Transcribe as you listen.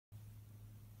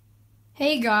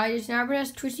Hey guys, it's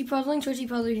Nabernas Twisty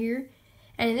Puzzler here,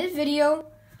 and in this video,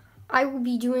 I will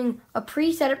be doing a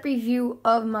pre-setup review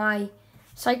of my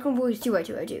Cyclone Boys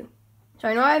 2x2x2. So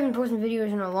I know I haven't posted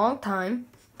videos in a long time,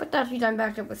 but that's because I'm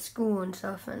backed up with school and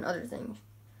stuff and other things.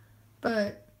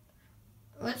 But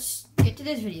let's get to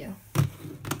this video.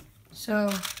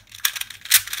 So,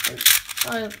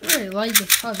 I really like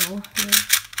this puzzle.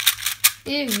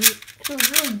 It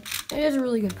is a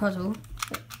really good puzzle.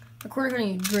 The quarter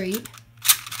cutting is great.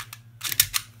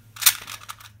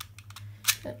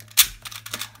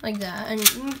 Like that, and you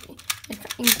can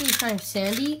see it's kind of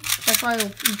sandy. That's why we'll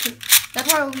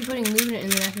be putting lube in it in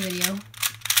the next video.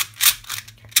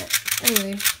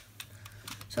 Anyways,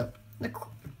 so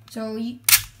you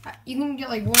can get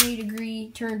like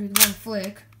 180-degree turns with one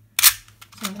flick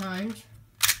sometimes.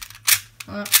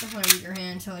 Well, that's why I use your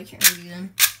hand, so I can't really do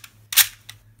them.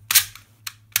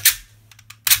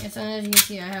 Yes, and as you can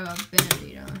see, I have a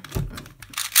band-aid on.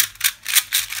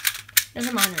 There's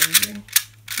a minor injury.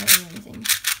 Not really anything.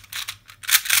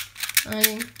 I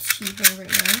think cheaping right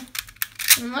now.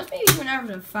 It must be an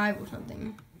average of 5 or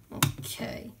something.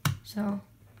 Okay, so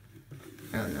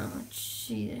I don't know. Let's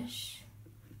see this.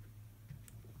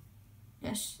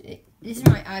 Yes, this is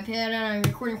my iPad, and I'm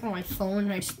recording from my phone.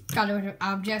 And I just got a bunch of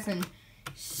objects and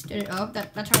stood it up.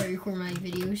 That's how I record my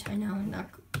videos. I know, not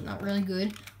really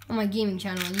good. On my gaming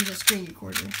channel, I use a screen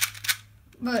recorder,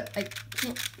 but it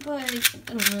doesn't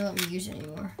really let me use it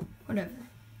anymore. Whatever.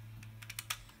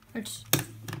 Let's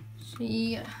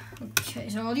see. Okay,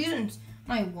 so I'll use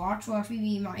my watch will actually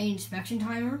be my inspection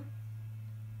timer.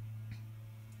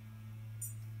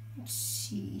 Let's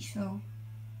see. So,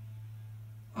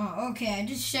 okay, I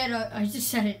just set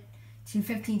it to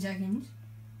 15 seconds.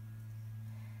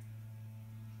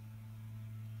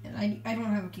 And I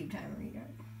don't have a cube timer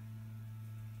yet.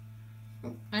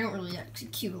 I don't really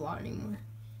cube a lot anymore,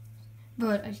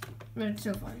 but it's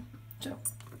still fine.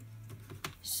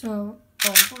 So. Oh,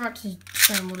 I forgot to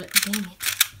scramble it. Dang it. I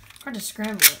forgot to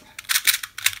scramble it.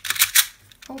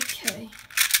 Okay.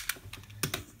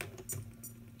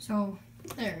 So,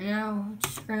 there. Now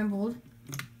it's scrambled.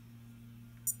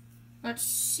 Let's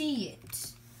see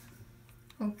it.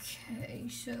 Okay,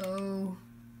 so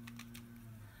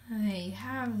I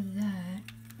have that.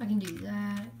 I can do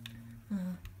that.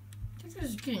 I think this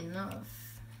is good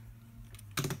enough.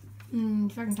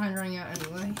 Second time's running out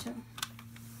anyway, so.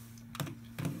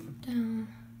 Down.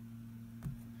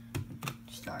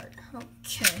 Start.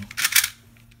 Okay.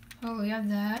 Oh, we have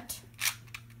that.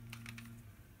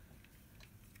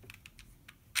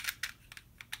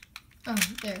 Oh,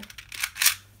 there.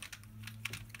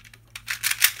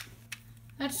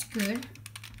 That's good.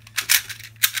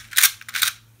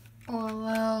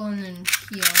 OLL and then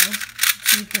PL.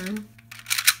 Two-term.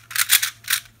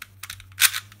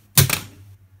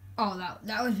 Oh,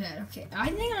 that was bad. Okay. I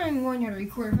think I'm going to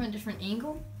record from a different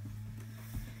angle.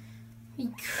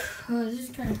 Because this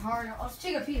is kind of hard. I'll just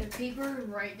take a piece of paper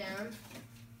and write it down.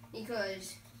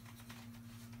 Because,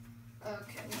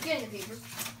 okay, I'm getting the paper.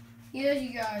 As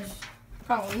you guys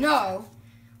probably know,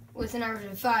 with an average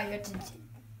of 5, you have to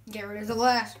get rid of the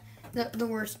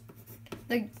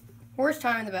worst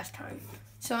time and the best time.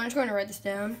 So I'm just going to write this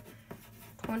down.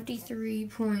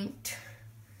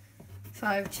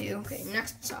 23.52. Okay,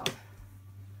 next solve.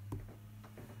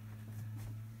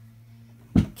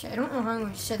 Okay, I don't know how I'm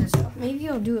going to set this up. Maybe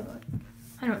I'll do it,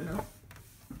 I don't know.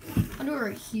 I'll do it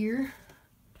right here.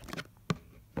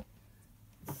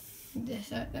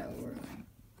 That would work.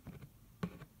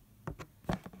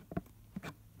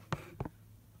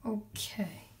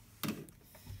 Okay.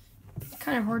 It's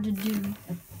kind of hard to do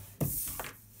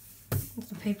with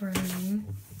the paper I'm using.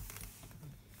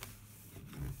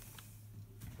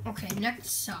 Okay,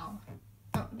 next solve.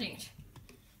 Oh, dang it.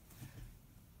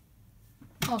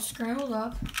 All scrambled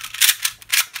up.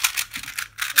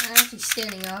 I'm actually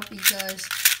standing up because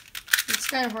it's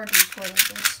kind of hard to record like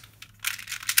this.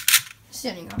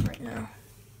 Standing up right now.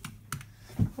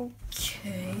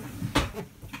 Okay.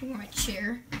 My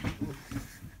chair.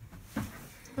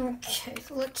 Okay,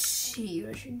 so let's see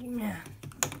what I should do now.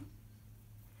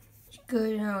 It's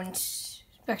good. Now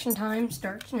inspection time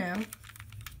starts now.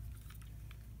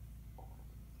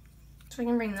 So I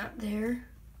can bring that there.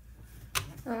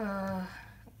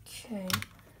 Okay.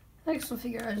 I guess we'll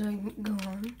figure out as I go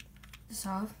on. This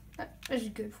off. That is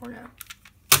good for now.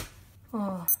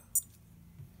 Oh.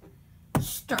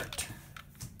 Start.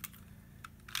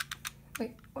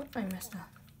 Wait, what? I messed up.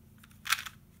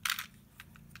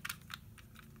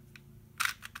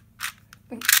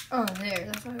 Wait. Oh, there.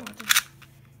 That's what I wanted.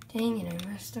 Dang it, I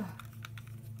messed up.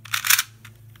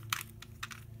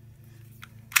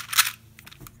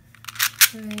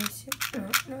 No, that's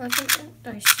not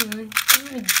dice soon. What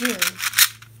am I doing?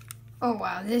 Oh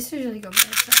wow, this is really good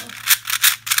mess up.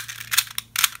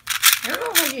 I don't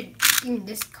know if I should even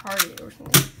discard it or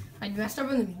something. I messed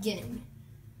up in the beginning.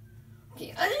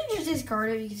 Okay, I think just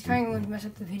discard it because it's kind of going to mess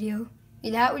up the video.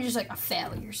 Yeah, that was just like a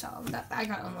failure, so I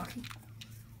got unlucky.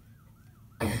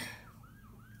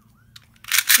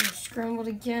 Scrambled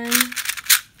again.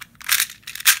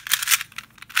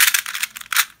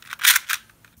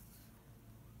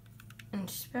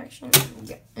 Inspection.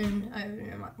 Yeah, and I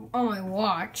have on my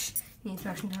watch the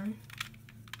inspection time.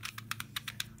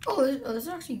 Oh, this is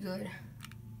actually good.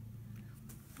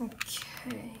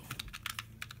 Okay.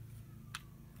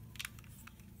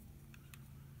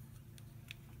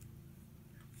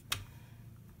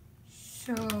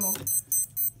 So,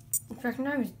 inspection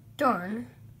time is done.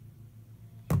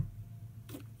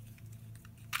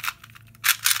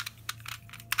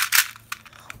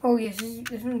 Oh yes,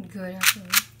 this one's good actually.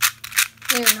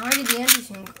 Yeah, now I did the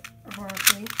anti-sync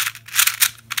correctly.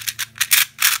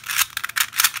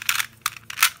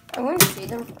 I wouldn't see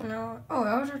them now. Oh,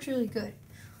 that was actually really good.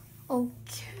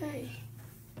 Okay.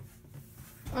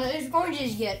 It's going to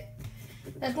just get.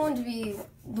 That's going to be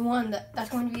the one that's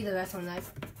going to be the best one that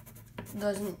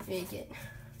doesn't make it.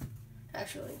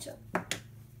 Actually,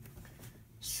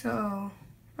 so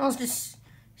I'll just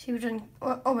see which one.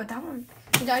 Oh, but that one.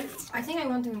 I think I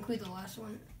want to include the last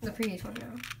one, the previous one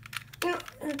now. You know,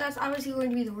 that's obviously going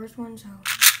to be the worst one, so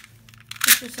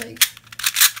it's just like,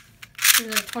 it's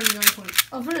like 29 point.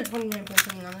 I'll put a 29 point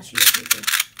something on the sheet of paper.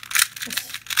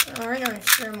 Right now I'm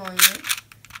scrambling it.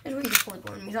 It's really the fourth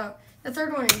one. Because the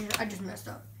third one I just messed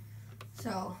up.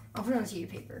 So I'll put it on a sheet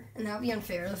of paper, and that would be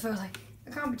unfair. If it was like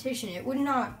a competition, it would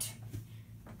not,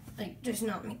 like, just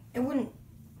not me. It wouldn't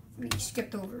be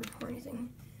skipped over or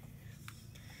anything.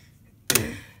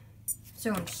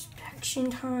 So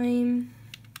inspection time.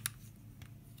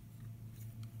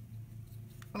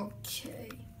 Okay.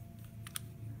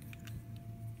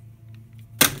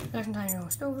 Inspection time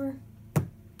almost over.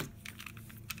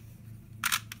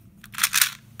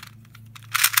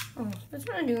 Oh, that's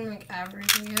what I'm doing, like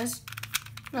average, I guess.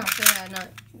 Not bad, not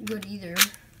good either.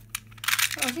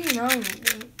 Oh, I think now I'm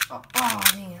doing. Oh,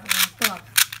 dang it, I messed up.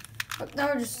 But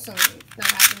that was just something that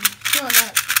happened. It's not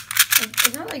that.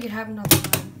 It's not like it happened all the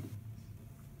time.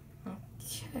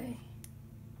 Okay.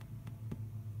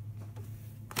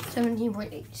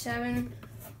 17.87.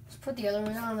 Let's put the other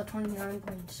one on the 29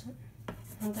 point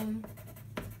something.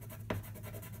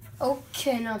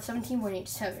 Okay, now it's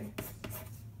 17.87.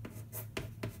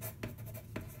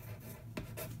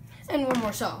 And one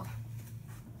more solve.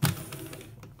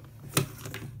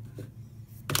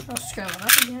 I'll scroll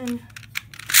up again.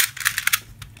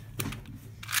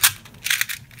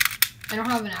 I don't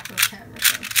have an actual camera,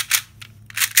 so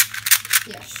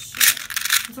yes.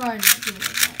 That's why I'm not doing like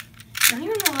that. I don't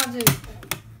even know how to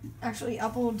actually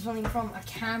upload something from a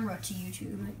camera to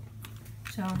YouTube.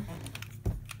 So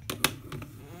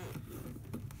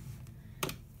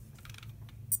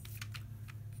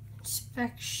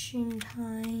inspection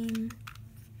time.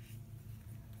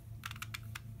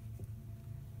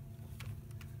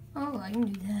 Oh, I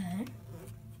can do that.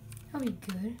 That'll be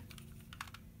good.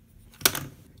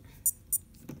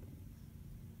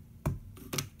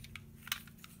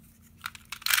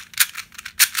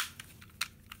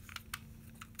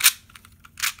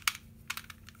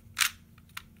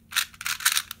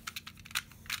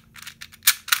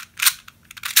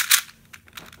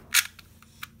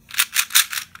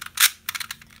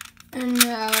 And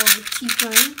now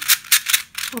T-frame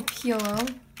or kilo.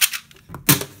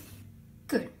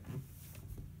 Good.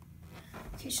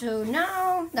 Okay, so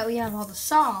now that we have all the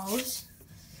solves,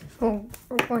 we're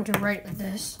going to write it like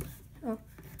this. So,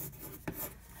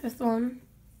 fifth one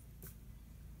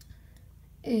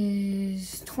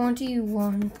is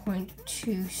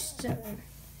 21.27.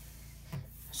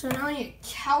 So now I need a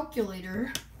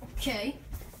calculator. Okay,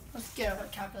 let's get out a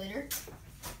calculator.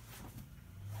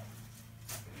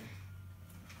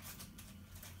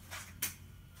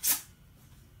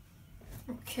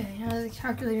 Okay, now the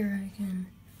calculator, I can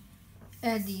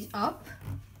add these up.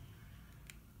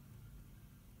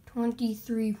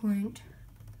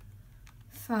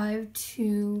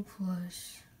 23.52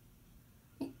 plus,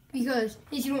 because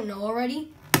if you don't know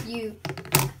already, you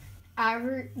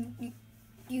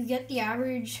get the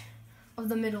average of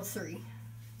the middle three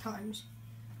times.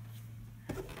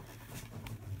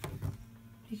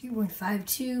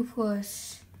 23.52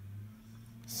 plus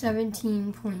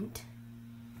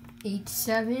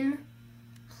 17.87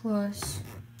 plus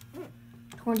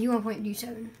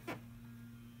 21.27,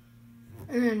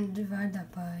 and then divide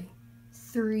that by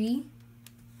 3,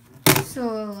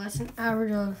 So that's an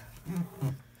average of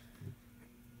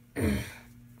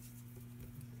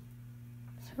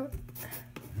so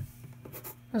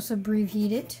let's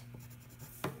abbreviate it.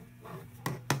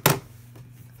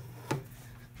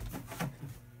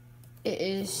 It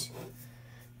is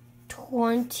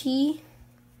 20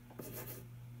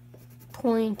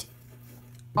 point,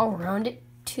 I'll round it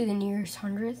to the nearest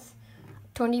hundredth,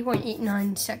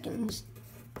 20.89 seconds.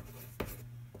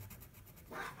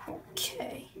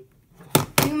 Okay.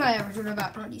 I think my average was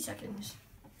about 20 seconds.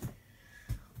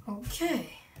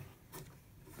 Okay.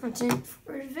 That's it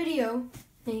for this video.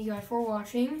 Thank you guys for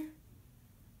watching.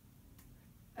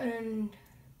 And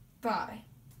bye.